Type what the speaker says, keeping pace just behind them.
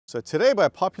So today, by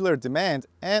popular demand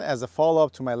and as a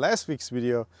follow-up to my last week's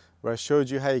video where I showed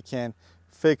you how you can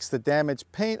fix the damaged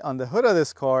paint on the hood of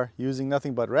this car using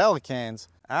nothing but rally cans,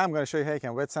 I'm going to show you how you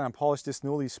can wet sand and polish this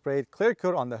newly sprayed clear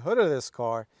coat on the hood of this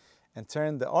car and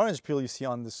turn the orange peel you see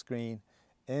on the screen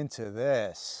into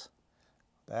this.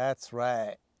 That's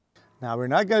right. Now we're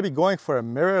not going to be going for a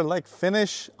mirror-like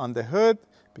finish on the hood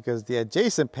because the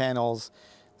adjacent panels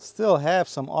still have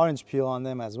some orange peel on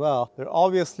them as well. They're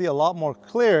obviously a lot more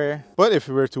clear, but if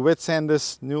we were to wet sand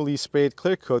this newly sprayed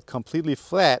clear coat completely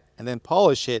flat and then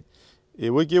polish it, it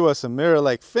would give us a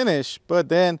mirror-like finish, but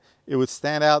then it would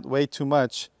stand out way too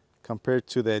much compared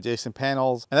to the adjacent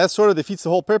panels. And that sort of defeats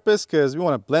the whole purpose because we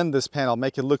want to blend this panel,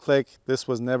 make it look like this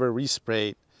was never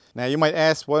resprayed. Now you might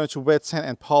ask, why don't you wet sand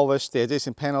and polish the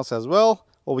adjacent panels as well?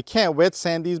 Well, we can't wet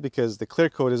sand these because the clear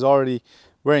coat is already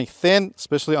wearing thin,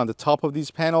 especially on the top of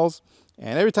these panels.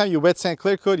 And every time you wet sand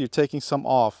clear coat, you're taking some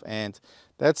off, and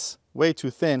that's way too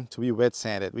thin to be wet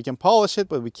sanded. We can polish it,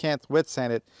 but we can't wet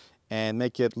sand it and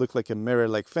make it look like a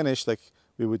mirror-like finish like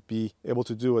we would be able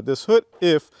to do with this hood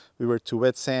if we were to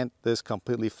wet sand this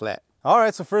completely flat. All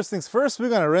right, so first things first, we're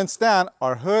gonna rinse down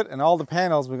our hood and all the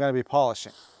panels we're gonna be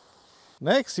polishing.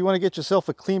 Next, you wanna get yourself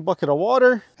a clean bucket of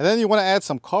water, and then you wanna add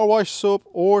some car wash soap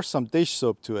or some dish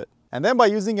soap to it. And then by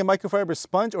using a microfiber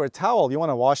sponge or a towel, you want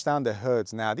to wash down the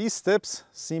hoods. Now these steps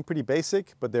seem pretty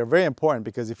basic, but they're very important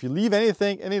because if you leave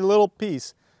anything, any little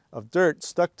piece of dirt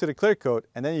stuck to the clear coat,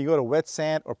 and then you go to wet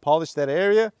sand or polish that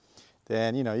area,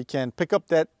 then you can pick up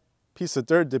that piece of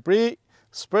dirt debris,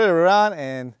 spread it around,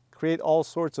 and create all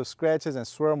sorts of scratches and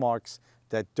swirl marks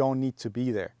that don't need to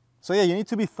be there. So yeah, you need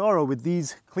to be thorough with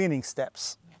these cleaning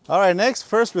steps. All right, next,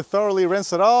 first we thoroughly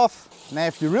rinse it off. Now,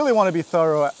 if you really want to be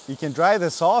thorough, you can dry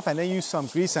this off and then use some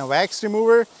grease and wax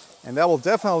remover, and that will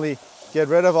definitely get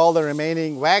rid of all the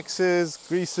remaining waxes,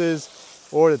 greases,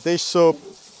 or the dish soap,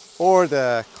 or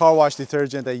the car wash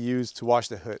detergent that you use to wash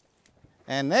the hood.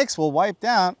 And next, we'll wipe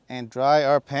down and dry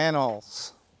our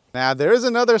panels. Now, there is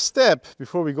another step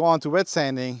before we go on to wet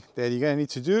sanding that you're going to need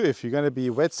to do if you're going to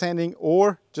be wet sanding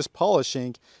or just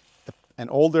polishing an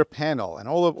older panel,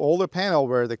 older panel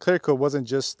where the clear coat wasn't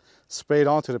just sprayed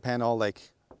onto the panel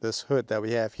like this hood that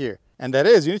we have here. And that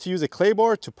is, you need to use a clay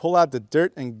bar to pull out the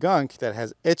dirt and gunk that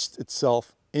has etched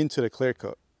itself into the clear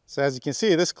coat. So as you can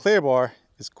see, this clay bar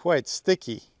is quite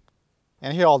sticky.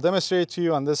 And here I'll demonstrate it to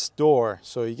you on this door.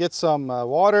 So you get some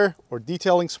water or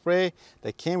detailing spray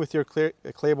that came with your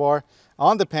clay bar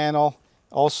on the panel.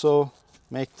 Also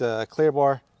make the clay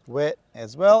bar wet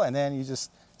as well, and then you just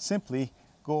simply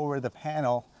go over the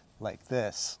panel like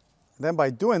this. And then by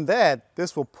doing that,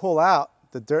 this will pull out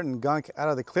the dirt and gunk out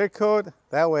of the clear coat.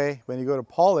 That way, when you go to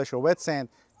polish or wet sand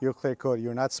your clear coat,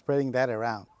 you're not spreading that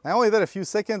around. I only did a few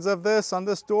seconds of this on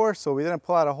this door, so we didn't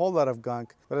pull out a whole lot of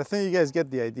gunk, but I think you guys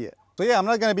get the idea. So yeah, I'm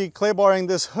not gonna be clay barring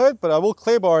this hood, but I will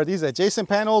clay bar these adjacent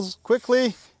panels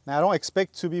quickly. Now I don't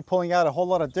expect to be pulling out a whole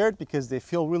lot of dirt because they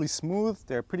feel really smooth.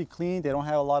 They're pretty clean. They don't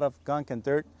have a lot of gunk and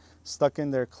dirt stuck in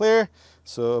there clear.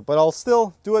 So, but I'll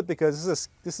still do it because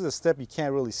this is a step you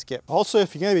can't really skip. Also,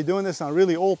 if you're going to be doing this on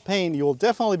really old paint, you'll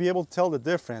definitely be able to tell the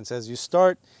difference. As you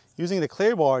start using the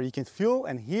clay bar, you can feel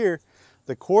and hear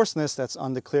the coarseness that's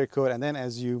on the clear coat, and then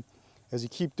as you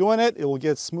keep doing it, it will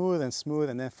get smooth,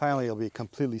 and then finally it'll be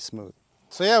completely smooth.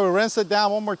 So yeah, we'll rinse it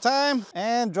down one more time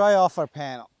and dry off our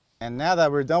panel. And now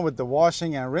that we're done with the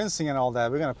washing and rinsing and all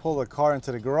that, we're going to pull the car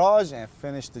into the garage and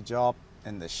finish the job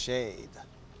in the shade.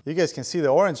 You guys can see the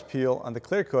orange peel on the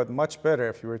clear coat much better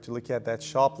if you were to look at that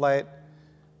shop light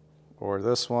or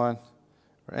this one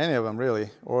or any of them really,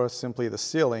 or simply the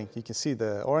ceiling. You can see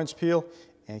the orange peel,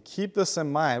 and keep this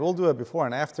in mind. We'll do it before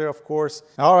and after, of course.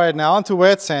 All right, now on to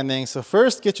wet sanding. So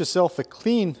first, get yourself a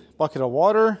clean bucket of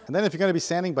water, and then if you're going to be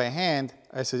sanding by hand,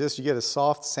 I suggest you get a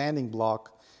soft sanding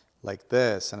block like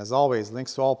this. And as always,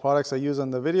 links to all products I use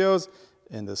on the videos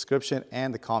in the description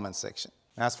and the comment section.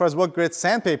 Now, as far as what grit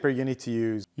sandpaper you need to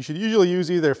use, you should usually use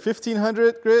either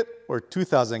 1500 grit or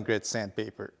 2000 grit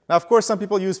sandpaper. Now, of course, some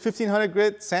people use 1500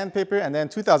 grit sandpaper and then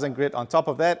 2000 grit on top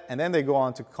of that, and then they go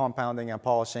on to compounding and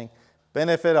polishing.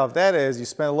 Benefit of that is you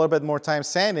spend a little bit more time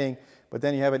sanding, but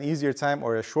then you have an easier time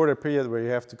or a shorter period where you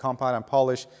have to compound and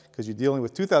polish because you're dealing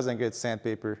with 2000 grit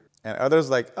sandpaper. And others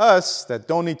like us that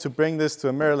don't need to bring this to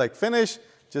a mirror-like finish,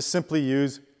 just simply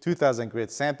use 2000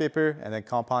 grit sandpaper and then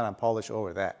compound and polish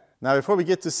over that. Now, before we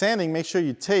get to sanding, make sure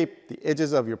you tape the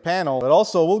edges of your panel, but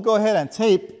also we'll go ahead and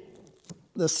tape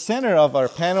the center of our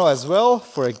panel as well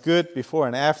for a good before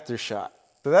and after shot.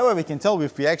 So that way we can tell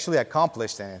if we actually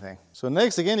accomplished anything. So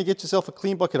next, again, you get yourself a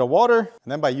clean bucket of water,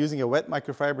 and then by using a wet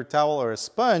microfiber towel or a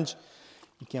sponge,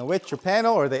 you can wet your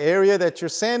panel or the area that you're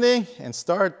sanding and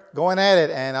start going at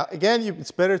it. And again, it's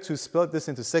better to split this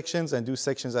into sections and do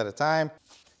sections at a time.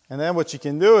 And then what you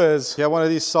can do is, if you have one of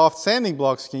these soft sanding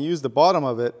blocks, you can use the bottom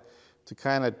of it to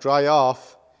kind of dry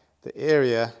off the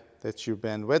area that you've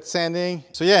been wet sanding.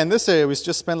 So yeah, in this area, we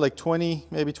just spent like 20,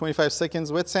 maybe 25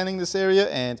 seconds wet sanding this area.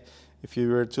 And if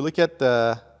you were to look at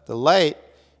the light,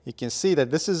 you can see that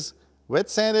this is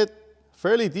wet sanded,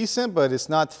 fairly decent, but it's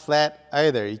not flat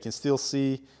either. You can still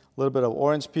see a little bit of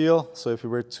orange peel. So if we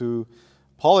were to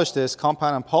polish this,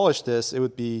 compound and polish this, it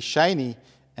would be shiny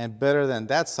and better than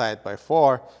that side by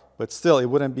far, but still it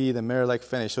wouldn't be the mirror-like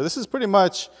finish. So this is pretty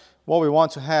much what we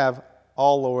want to have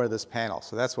all over this panel.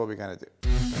 So that's what we're gonna do.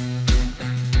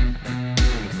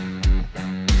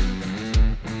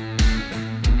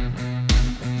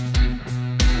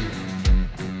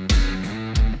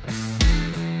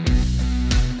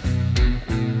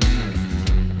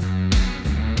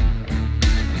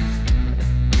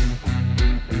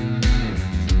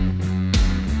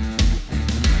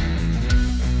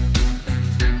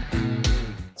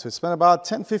 So it's been about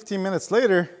 10-15 minutes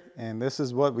later, and this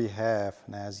is what we have.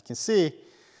 Now, as you can see,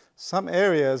 some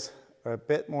areas are a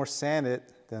bit more sanded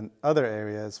than other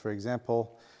areas. For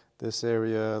example, this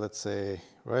area, let's say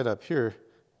right up here,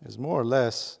 is more or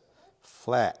less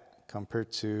flat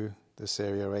compared to this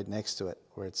area right next to it,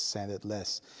 where it's sanded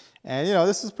less. And you know,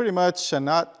 this is pretty much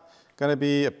not gonna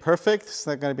be a perfect, it's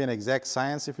not gonna be an exact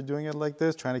science if you're doing it like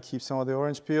this, trying to keep some of the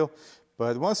orange peel.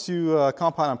 But once you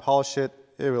compound and polish it,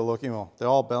 it will look, you know, they're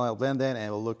all blend in and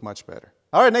it will look much better.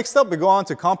 All right, next up we go on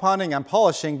to compounding and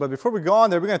polishing. But before we go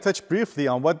on there, we're going to touch briefly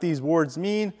on what these words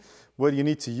mean, what you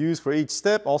need to use for each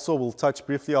step. Also, we'll touch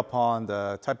briefly upon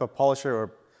the type of polisher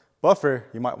or buffer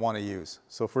you might want to use.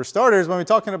 So for starters, when we're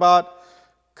talking about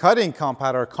cutting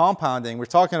compound or compounding, we're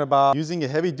talking about using a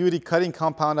heavy-duty cutting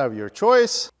compound of your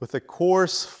choice with a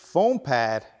coarse foam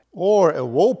pad or a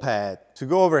wool pad to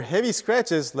go over heavy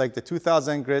scratches like the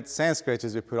 2000 grit sand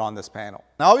scratches we put on this panel.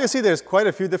 Now obviously there's quite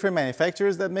a few different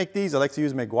manufacturers that make these. I like to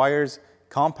use Meguiar's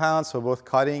compounds for both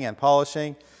cutting and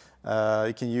polishing.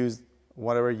 You can use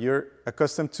whatever you're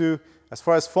accustomed to. As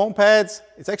far as foam pads,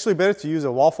 it's actually better to use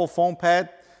a waffle foam pad.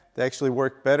 They actually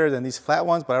work better than these flat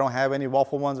ones, but I don't have any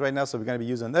waffle ones right now, so we're gonna be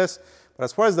using this. But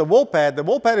as far as the wool pad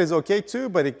is okay too,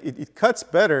 but it cuts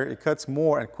better, it cuts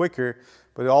more and quicker.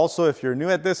 But also, if you're new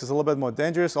at this, it's a little bit more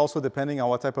dangerous, also depending on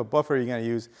what type of buffer you're gonna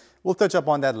use. We'll touch up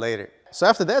on that later. So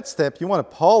after that step, you wanna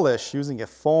polish using a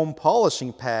foam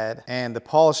polishing pad and the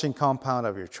polishing compound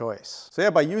of your choice. So yeah,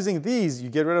 by using these, you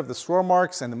get rid of the swirl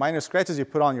marks and the minor scratches you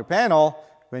put on your panel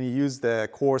when you use the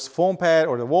coarse foam pad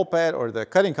or the wool pad or the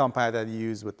cutting compound that you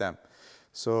use with them.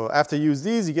 So after you use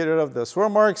these, you get rid of the swirl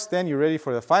marks, then you're ready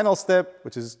for the final step,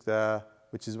 which is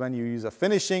when you use a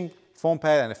finishing foam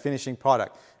pad and a finishing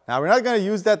product. Now we're not going to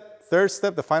use that third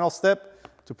step, the final step,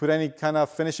 to put any kind of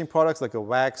finishing products like a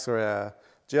wax or a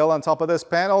gel on top of this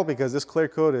panel, because this clear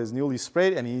coat is newly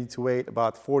sprayed and you need to wait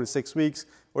about 4 to 6 weeks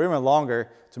or even longer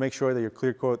to make sure that your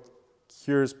clear coat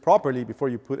cures properly before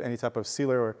you put any type of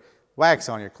sealer or wax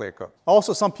on your clear coat.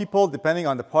 Also, some people, depending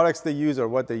on the products they use or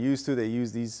what they're used to, they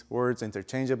use these words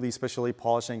interchangeably, especially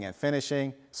polishing and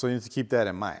finishing. So you need to keep that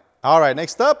in mind. All right,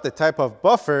 next up, the type of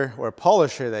buffer or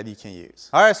polisher that you can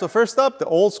use. All right, so first up, the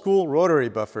old school rotary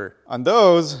buffer. On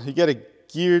those, you get a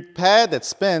geared pad that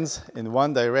spins in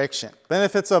one direction.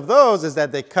 Benefits of those is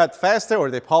that they cut faster or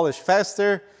they polish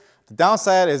faster. The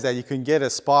downside is that you can get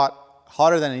a spot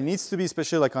hotter than it needs to be,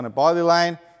 especially like on a body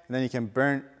line, and then you can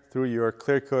burn through your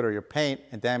clear coat or your paint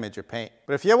and damage your paint.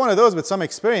 But if you have one of those with some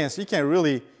experience, you can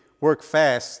really work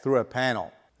fast through a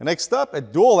panel. Next up, a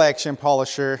dual action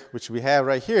polisher, which we have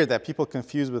right here that people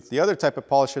confuse with the other type of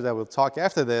polisher that we'll talk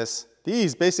after this.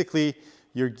 These basically,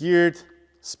 you're geared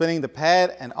spinning the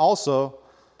pad, and also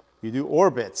you do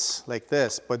orbits like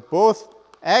this, but both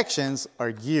actions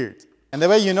are geared. And the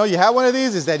way you know you have one of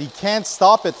these is that you can't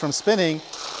stop it from spinning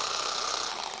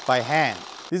by hand.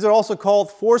 These are also called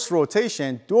forced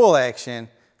rotation, dual action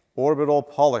orbital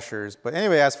polishers. But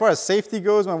anyway, as far as safety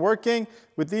goes when working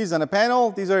with these on a panel,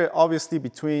 these are obviously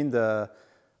between the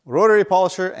rotary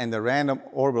polisher and the random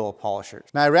orbital polisher.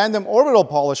 Now, a random orbital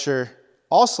polisher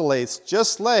oscillates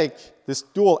just like this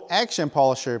dual action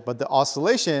polisher, but the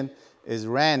oscillation is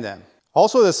random.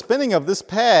 Also, the spinning of this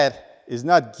pad is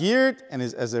not geared and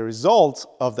is as a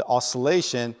result of the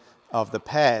oscillation of the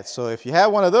pad. So if you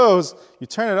have one of those, you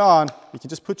turn it on, you can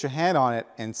just put your hand on it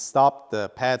and stop the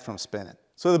pad from spinning.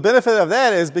 So the benefit of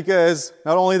that is because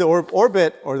not only the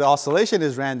orbit or the oscillation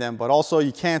is random, but also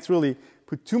you can't really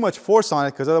put too much force on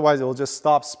it because otherwise it will just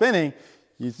stop spinning.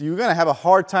 you're gonna have a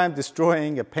hard time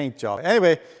destroying a paint job.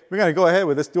 Anyway, we're gonna go ahead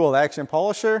with this dual action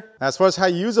polisher. As far as how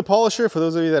you use a polisher, for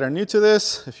those of you that are new to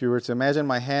this, if you were to imagine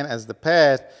my hand as the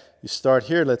pad, you start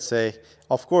here, let's say.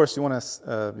 Of course, you wanna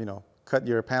cut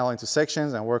your panel into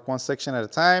sections and work one section at a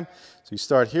time. So you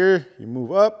start here, you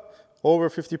move up, over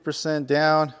 50%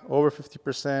 down, over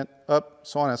 50% up,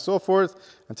 so on and so forth,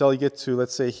 until you get to,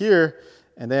 let's say, here.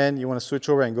 And then you want to switch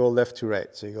over and go left to right.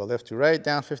 So you go left to right,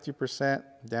 down 50%,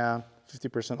 down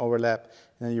 50% overlap,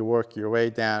 and then you work your way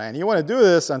down. And you want to do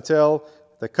this until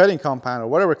the cutting compound or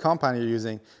whatever compound you're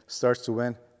using starts to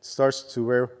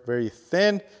wear very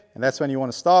thin. And that's when you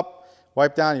want to stop,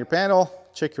 wipe down your panel,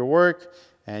 check your work,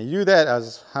 and you do that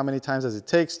as how many times as it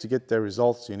takes to get the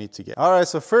results you need to get. All right,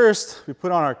 so first we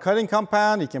put on our cutting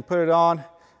compound. You can put it on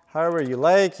however you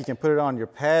like. You can put it on your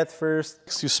pad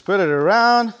first. So you spread it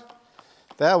around.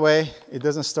 That way, it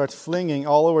doesn't start flinging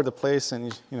all over the place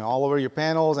and all over your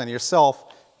panels and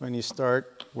yourself when you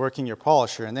start working your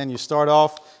polisher. And then you start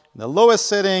off in the lowest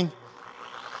setting,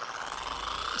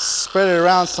 spread it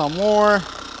around some more,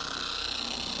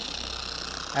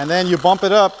 and then you bump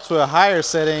it up to a higher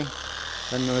setting.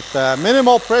 And with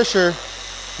minimal pressure,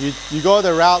 you go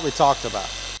the route we talked about.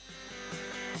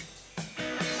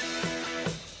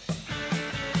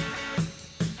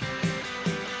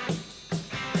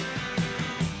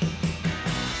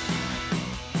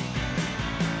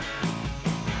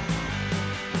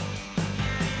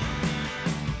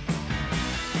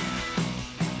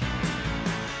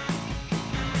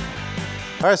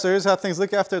 All right, so here's how things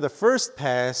look after the first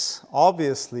pass.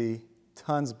 Obviously,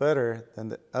 tons better than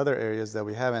the other areas that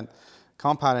we haven't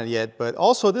compounded yet, but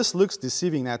also this looks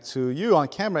deceiving. Now to you on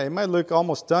camera, it might look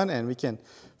almost done and we can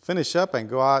finish up and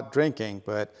go out drinking,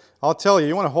 but I'll tell you,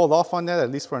 you want to hold off on that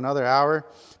at least for another hour,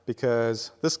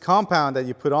 because this compound that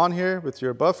you put on here with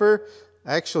your buffer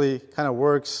actually kind of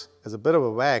works as a bit of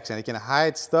a wax, and it can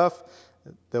hide stuff.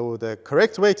 The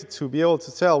correct way to be able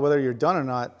to tell whether you're done or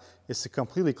not is to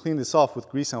completely clean this off with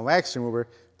grease and wax remover,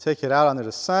 take it out under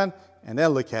the sun, and then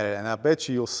look at it. And I bet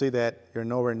you'll see that you're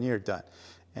nowhere near done.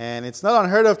 And it's not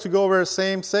unheard of to go over the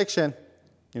same section,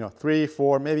 3,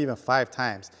 4, maybe even 5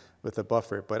 times with a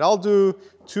buffer. But I'll do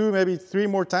 2, maybe 3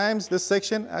 more times this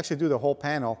section, actually do the whole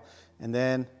panel, and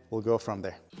then we'll go from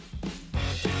there.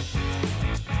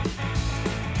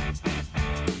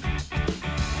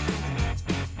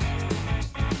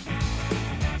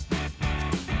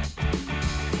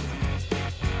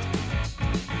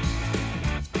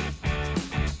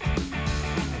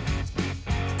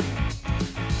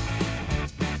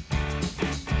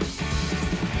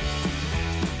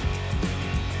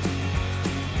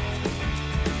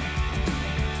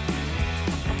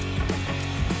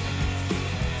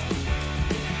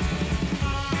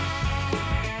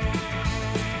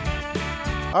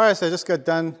 All right, so I just got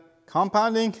done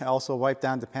compounding. I also wiped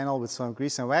down the panel with some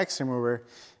grease and wax remover.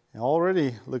 It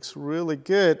already looks really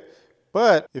good,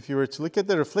 but if you were to look at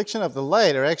the reflection of the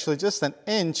light, or actually just an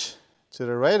inch to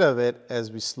the right of it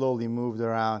as we slowly moved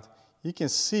around, you can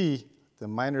see the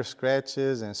minor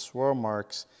scratches and swirl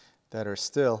marks that are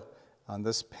still on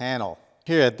this panel.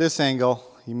 Here at this angle,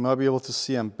 you might be able to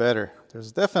see them better.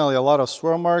 There's definitely a lot of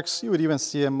swirl marks. You would even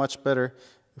see them much better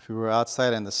if we were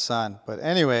outside in the sun. But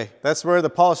anyway, that's where the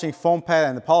polishing foam pad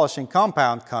and the polishing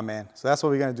compound come in. So that's what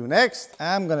we're gonna do next.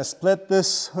 I'm gonna split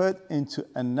this hood into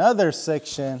another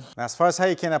section. Now, as far as how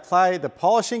you can apply the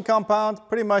polishing compound,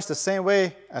 pretty much the same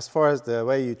way as far as the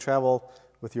way you travel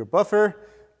with your buffer.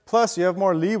 Plus you have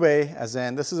more leeway, as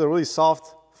in this is a really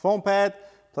soft foam pad.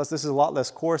 Plus this is a lot less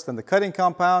coarse than the cutting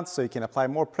compound, so you can apply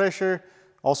more pressure.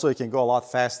 Also, you can go a lot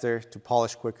faster to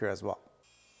polish quicker as well.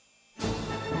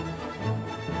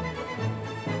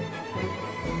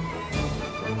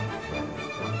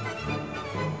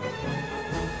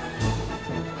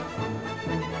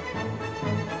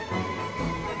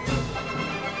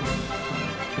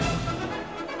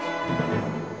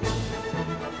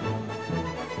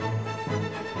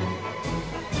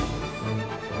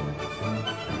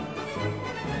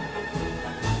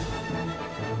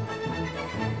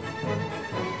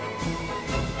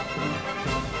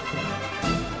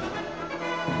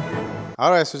 All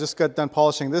right, so just got done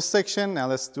polishing this section. Now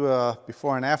let's do a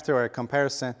before and after, or a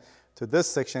comparison to this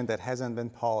section that hasn't been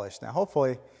polished. Now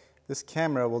hopefully this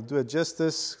camera will do it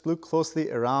justice. Look closely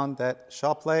around that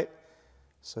shop light.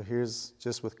 So here's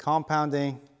just with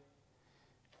compounding,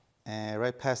 and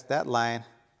right past that line,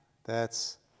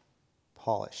 that's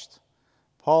polished.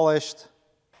 Polished,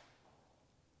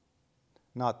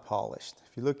 not polished.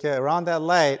 If you look at around that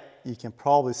light, you can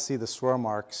probably see the swirl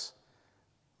marks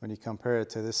when you compare it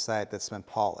to this side that's been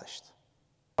polished.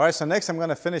 All right, so next I'm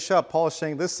gonna finish up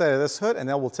polishing this side of this hood, and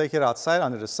then we'll take it outside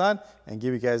under the sun and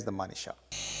give you guys the money shot.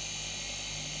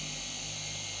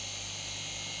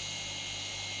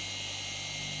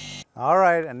 All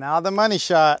right, and now the money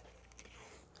shot.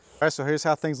 All right, so here's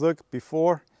how things look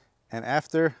before and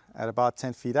after at about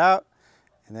 10 feet out.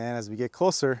 And then as we get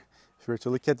closer, if we were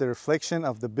to look at the reflection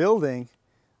of the building,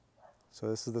 so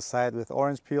this is the side with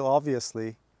orange peel,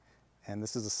 obviously, and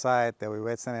this is the side that we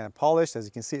wet sanded and polished. As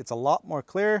you can see, it's a lot more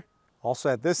clear. Also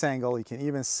at this angle, you can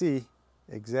even see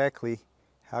exactly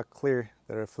how clear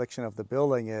the reflection of the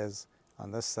building is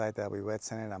on this side that we wet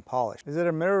sanded and polished. Is it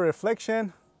a mirror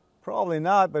reflection? Probably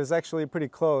not, but it's actually pretty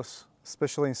close,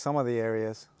 especially in some of the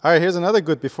areas. All right, here's another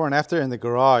good before and after in the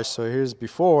garage. So here's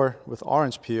before with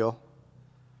orange peel.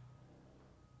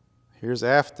 Here's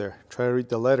after. Try to read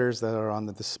the letters that are on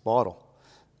this bottle.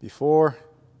 Before,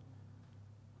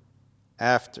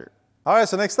 after. All right,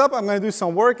 so next up, I'm gonna do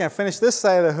some work and finish this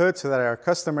side of the hood so that our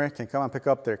customer can come and pick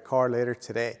up their car later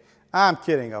today. I'm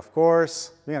kidding, of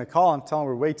course. We're gonna call them, tell them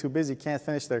we're way too busy, can't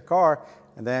finish their car,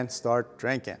 and then start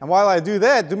drinking. And while I do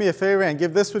that, do me a favor and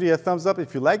give this video a thumbs up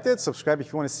if you liked it. Subscribe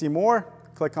if you want to see more.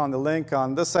 Click on the link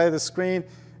on this side of the screen,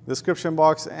 description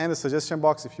box, and the suggestion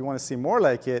box if you want to see more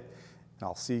like it. And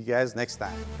I'll see you guys next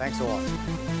time. Thanks for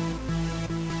watching.